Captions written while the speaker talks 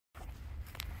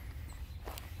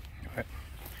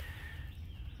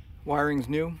Wiring's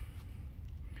new.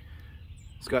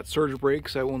 It's got surge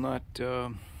brakes. I will not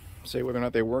say whether or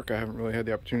not they work. I haven't really had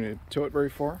the opportunity to tow it very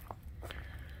far.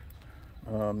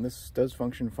 This does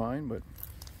function fine, but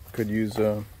could use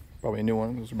probably a new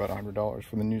one. Those are about $100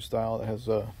 for the new style that has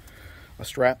a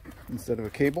strap instead of a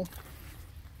cable.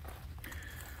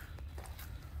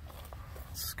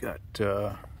 It's got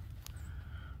a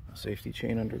safety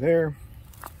chain under there.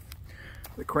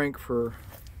 The crank for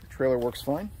the trailer works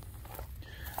fine.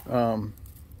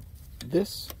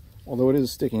 This, although it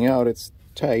is sticking out, it's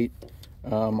tight.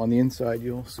 On the inside,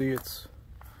 you'll see it's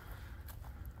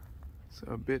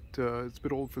a bit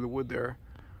old for the wood there.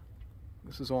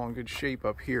 This is all in good shape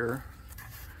up here.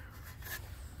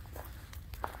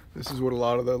 This is what a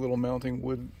lot of the little mounting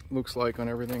wood looks like on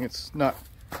everything. It's not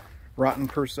rotten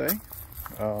per se,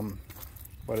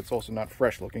 but it's also not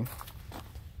fresh looking.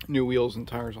 New wheels and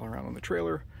tires all around on the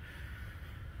trailer.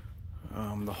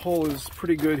 The hull is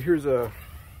pretty good. There's a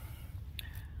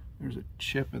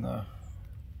chip in the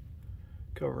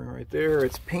covering right there.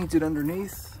 It's painted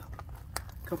underneath.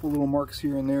 A couple little marks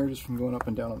here and there just from going up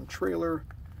and down on the trailer.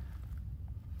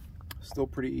 Still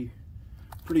pretty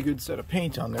good set of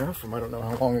paint on there from I don't know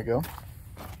how long ago.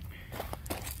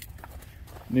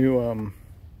 New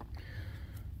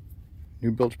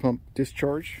bilge pump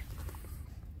discharge.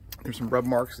 There's some rub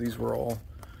marks. These were all,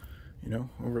 you know,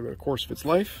 over the course of its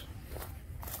life.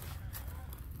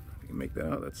 You can make that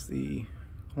out. That's the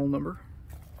hole number.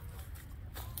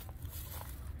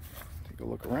 Take a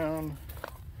look around.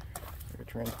 A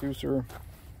transducer.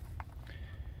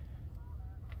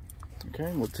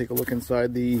 Okay, we'll take a look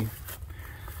inside the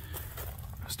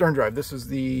stern drive. This is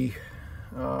the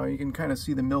you can kind of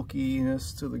see the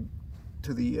milkiness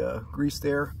to the grease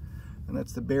there, and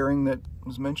that's the bearing that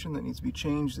was mentioned that needs to be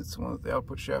changed. It's the one that the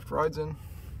output shaft rides in.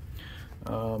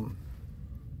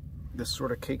 This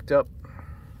sort of caked up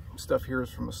stuff here is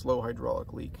from a slow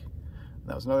hydraulic leak.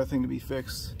 That was another thing to be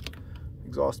fixed.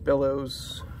 Exhaust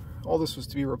bellows, all this was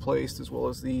to be replaced, as well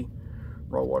as the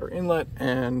raw water inlet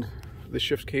and the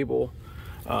shift cable.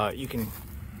 You can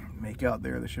make out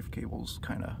there the shift cable's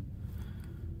kind of,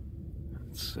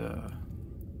 it's a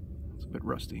bit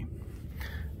rusty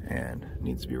and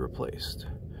needs to be replaced.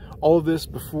 All of this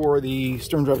before the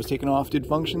stern drive was taken off did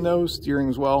function though. Steering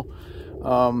as well,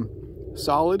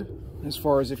 solid as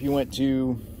far as if you went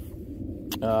to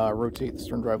rotate the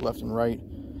stern drive left and right.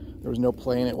 There was no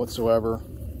play in it whatsoever.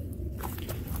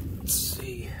 Let's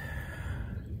see,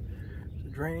 the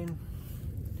drain,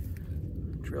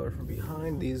 trailer from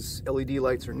behind. These LED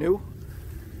lights are new.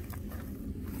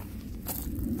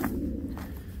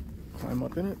 Climb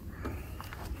up in it.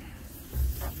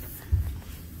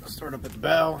 Start up at the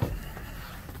bow.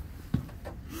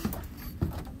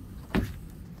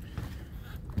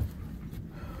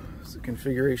 It's the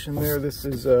configuration there. This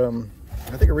is I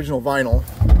think original vinyl.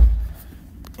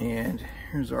 And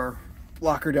here's our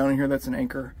locker down in here. That's an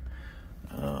anchor.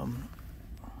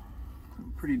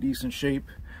 Pretty decent shape.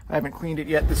 I haven't cleaned it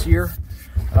yet this year,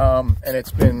 and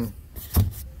it's been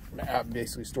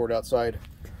basically stored outside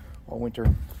all winter.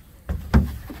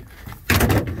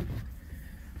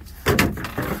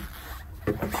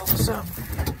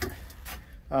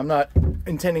 I'm not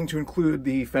intending to include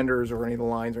the fenders or any of the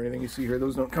lines or anything you see here.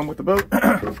 Those don't come with the boat.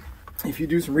 If you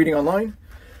do some reading online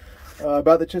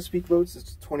about the Chesapeake boats,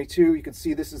 it's 22. You can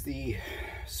see this is the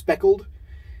speckled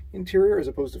interior as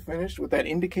opposed to finished. What that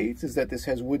indicates is that this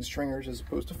has wood stringers as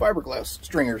opposed to fiberglass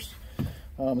stringers.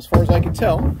 As far as I can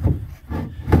tell,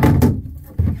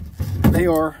 they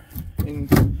are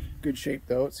in good shape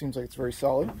though. It seems like it's very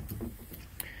solid.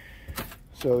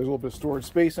 So there's a little bit of storage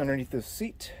space underneath this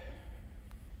seat.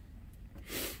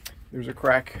 There's a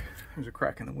crack in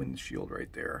the windshield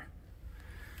right there.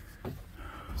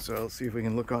 So let's see if we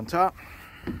can look on top.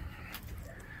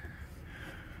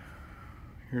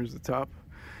 Here's the top.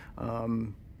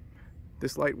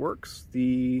 This light works.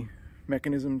 The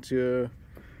mechanism to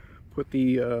put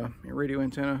the radio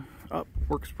antenna up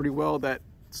works pretty well. That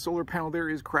solar panel there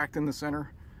is cracked in the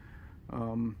center.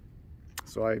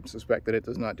 So I suspect that it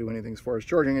does not do anything as far as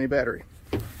charging any battery.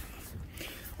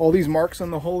 All these marks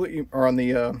on the hole that you are on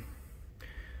the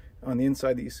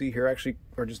inside that you see here actually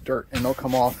are just dirt, and they'll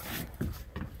come off.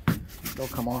 They'll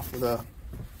come off with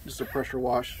just a pressure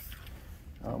wash.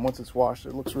 Once it's washed,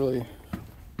 it looks really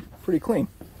pretty clean.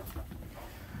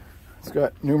 It's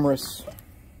got numerous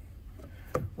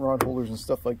rod holders and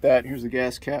stuff like that. Here's the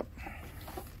gas cap.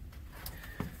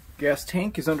 Gas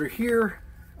tank is under here.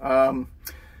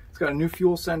 It's got a new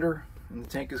fuel sender, and the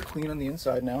tank is clean on the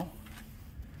inside now.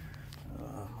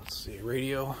 Let's see,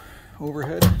 radio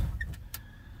overhead.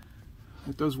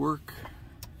 It does work.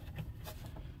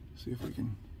 See if we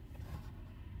can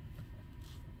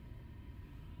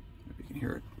can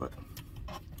hear it, but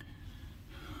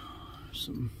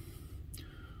some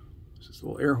this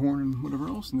little air horn and whatever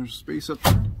else, and there's space up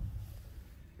there.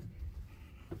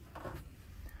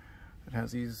 It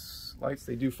has these lights.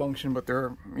 They do function, but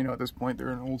they're, you know, at this point they're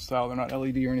an old style. They're not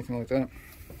LED or anything like that.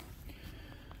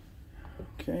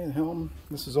 Okay, the helm.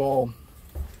 This is all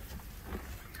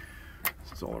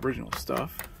original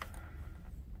stuff.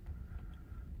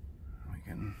 We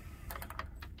can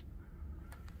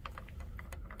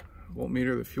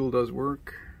voltmeter. The fuel does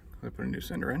work. I put a new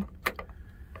sender in.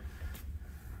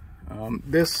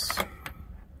 This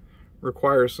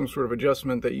requires some sort of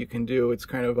adjustment that you can do. It's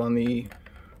kind of on the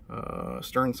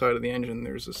stern side of the engine.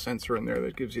 There's a sensor in there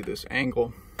that gives you this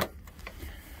angle.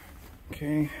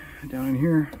 Okay, down in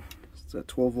here, it's that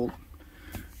 12-volt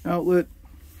outlet.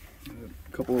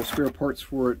 A couple of spare parts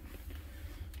for it.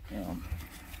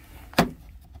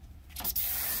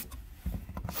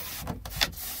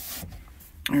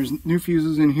 There's new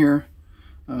fuses in here.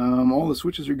 All the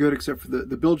switches are good except for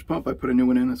the bilge pump. I put a new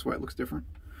one in, that's why it looks different,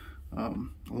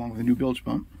 along with a new bilge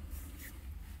pump.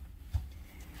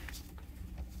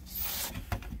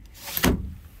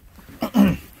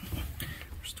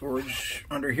 Storage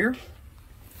under here.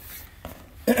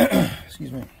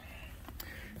 Excuse me.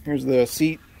 Here's the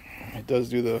seat. It does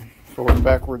do the forward and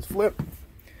backwards flip.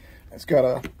 It's got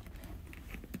a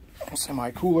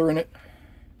semi-cooler in it.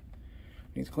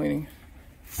 Needs cleaning.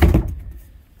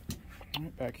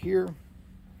 Right back here.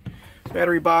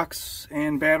 Battery box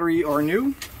and battery are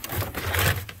new,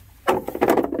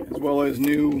 as well as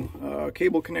new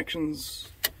cable connections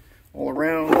all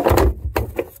around.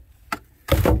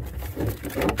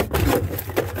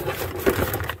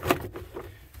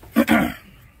 Before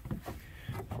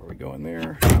we go in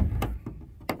there,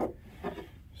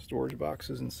 storage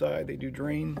boxes inside, they do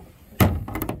drain.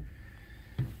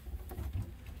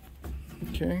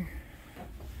 Okay,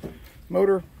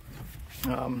 motor,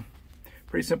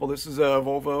 pretty simple. This is a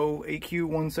Volvo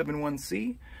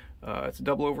AQ171C. It's a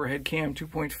double overhead cam,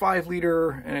 2.5 liter,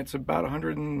 and it's about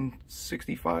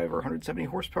 165 or 170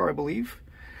 horsepower, I believe.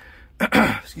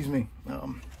 Excuse me.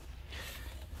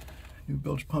 New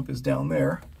bilge pump is down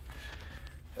there.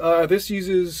 This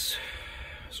uses,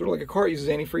 sort of like a car, it uses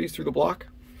antifreeze through the block.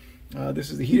 This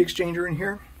is the heat exchanger in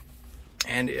here.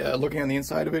 And looking on the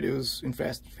inside of it, it was in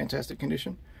fantastic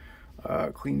condition.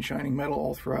 Clean, shining metal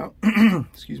all throughout.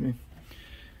 Excuse me.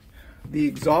 The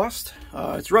exhaust,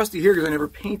 it's rusty here because I never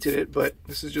painted it, but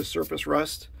this is just surface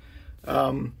rust.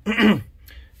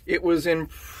 It was in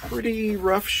pretty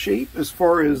rough shape as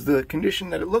far as the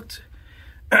condition that it looked.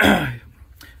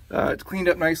 It's cleaned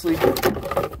up nicely.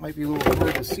 Might be a little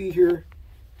hard to see here.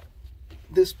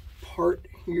 This part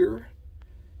here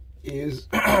is,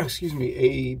 excuse me,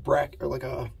 a bracket, or like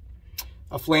a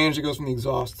flange that goes from the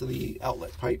exhaust to the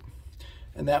outlet pipe,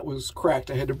 and that was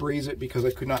cracked. I had to braze it because I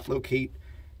could not locate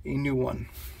a new one.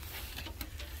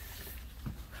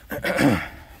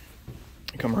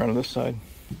 Come around to this side.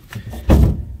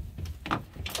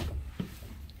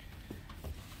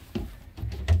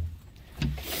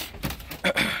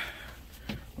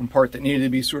 One part that needed to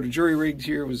be sort of jury rigged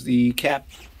here was the cap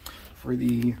for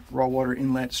the raw water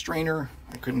inlet strainer.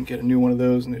 I couldn't get a new one of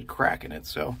those and it'd crack in it,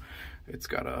 so it's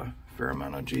got a fair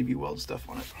amount of JB Weld stuff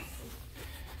on it.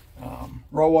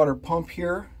 Raw water pump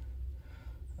here,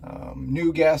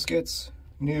 new gaskets,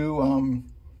 new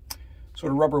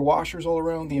sort of rubber washers all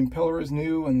around. The impeller is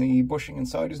new and the bushing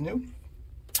inside is new.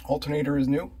 Alternator is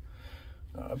new.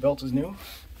 Belt is new.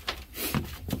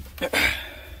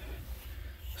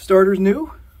 Starter's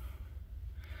new.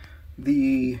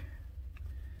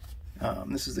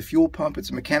 This is the fuel pump. It's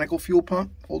a mechanical fuel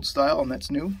pump, old style, and that's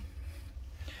new.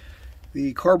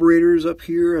 The carburetors up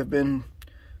here have been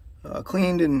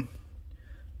cleaned and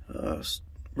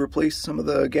replaced some of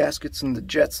the gaskets and the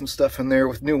jets and stuff in there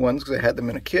with new ones because I had them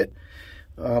in a kit.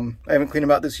 I haven't cleaned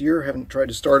them out this year. Haven't tried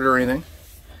to start it or anything.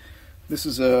 This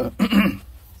is a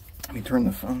let me turn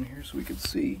the phone here so we can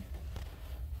see.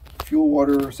 Fuel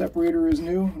water separator is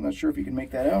new. I'm not sure if you can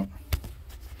make that out.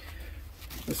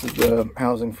 This is the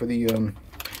housing for the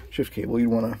shift cable. You'd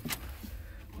want to,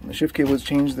 when the shift cable is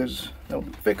changed, that'll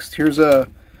be fixed. Here's a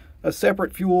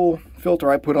separate fuel filter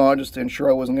I put on just to ensure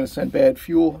I wasn't going to send bad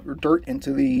fuel or dirt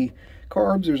into the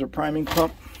carbs. There's a priming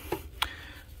pump,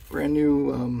 brand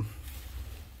new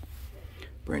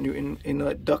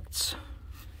inlet ducts.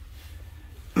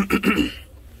 Let's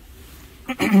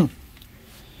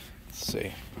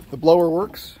see. The blower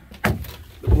works.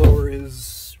 The blower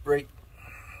is right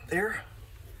there.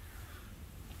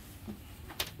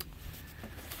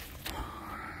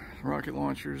 Rocket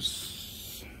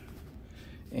launchers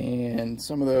and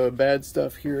some of the bad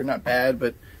stuff here, not bad,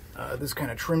 but This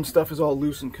kind of trim stuff is all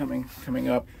loose and coming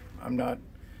up. I'm not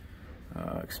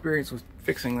experienced with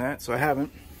fixing that, so I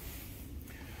haven't.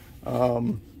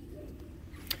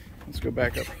 Let's go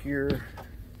back up here.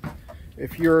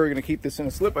 If you're going to keep this in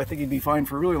a slip, I think you'd be fine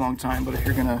for a really long time. But if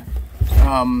you're going to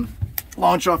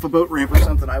launch off a boat ramp or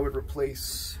something, I would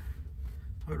replace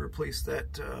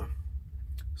that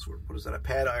sort of, what is that, a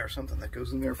pad eye or something that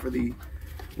goes in there for the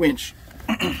winch.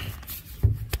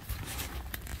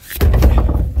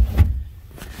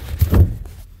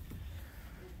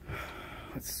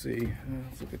 Let's see.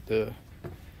 Let's look at the.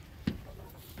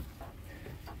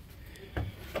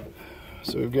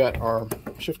 So we've got our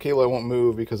shift cable. I won't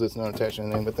move because it's not attached to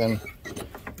anything, but then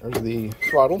there's the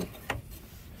throttle.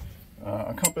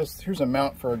 A compass. Here's a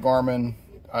mount for a Garmin.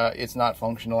 It's not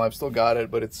functional. I've still got it,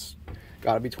 but it's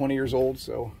got to be 20 years old,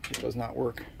 so it does not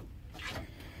work.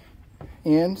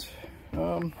 And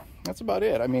that's about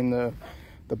it. I mean, the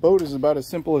boat is about as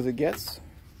simple as it gets,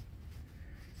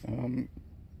 and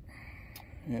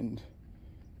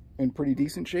in pretty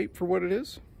decent shape for what it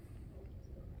is.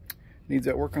 Needs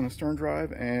that work on the stern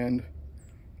drive, and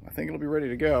I think it'll be ready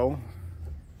to go.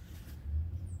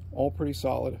 All pretty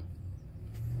solid.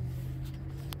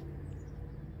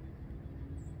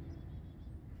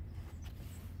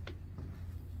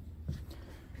 A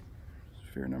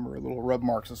fair number of little rub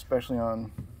marks, especially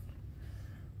on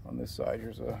this side.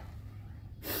 Here's a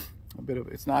bit of,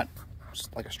 it's not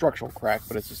just like a structural crack,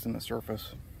 but it's just in the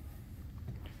surface.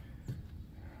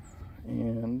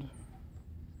 And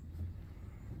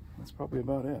that's probably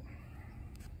about it.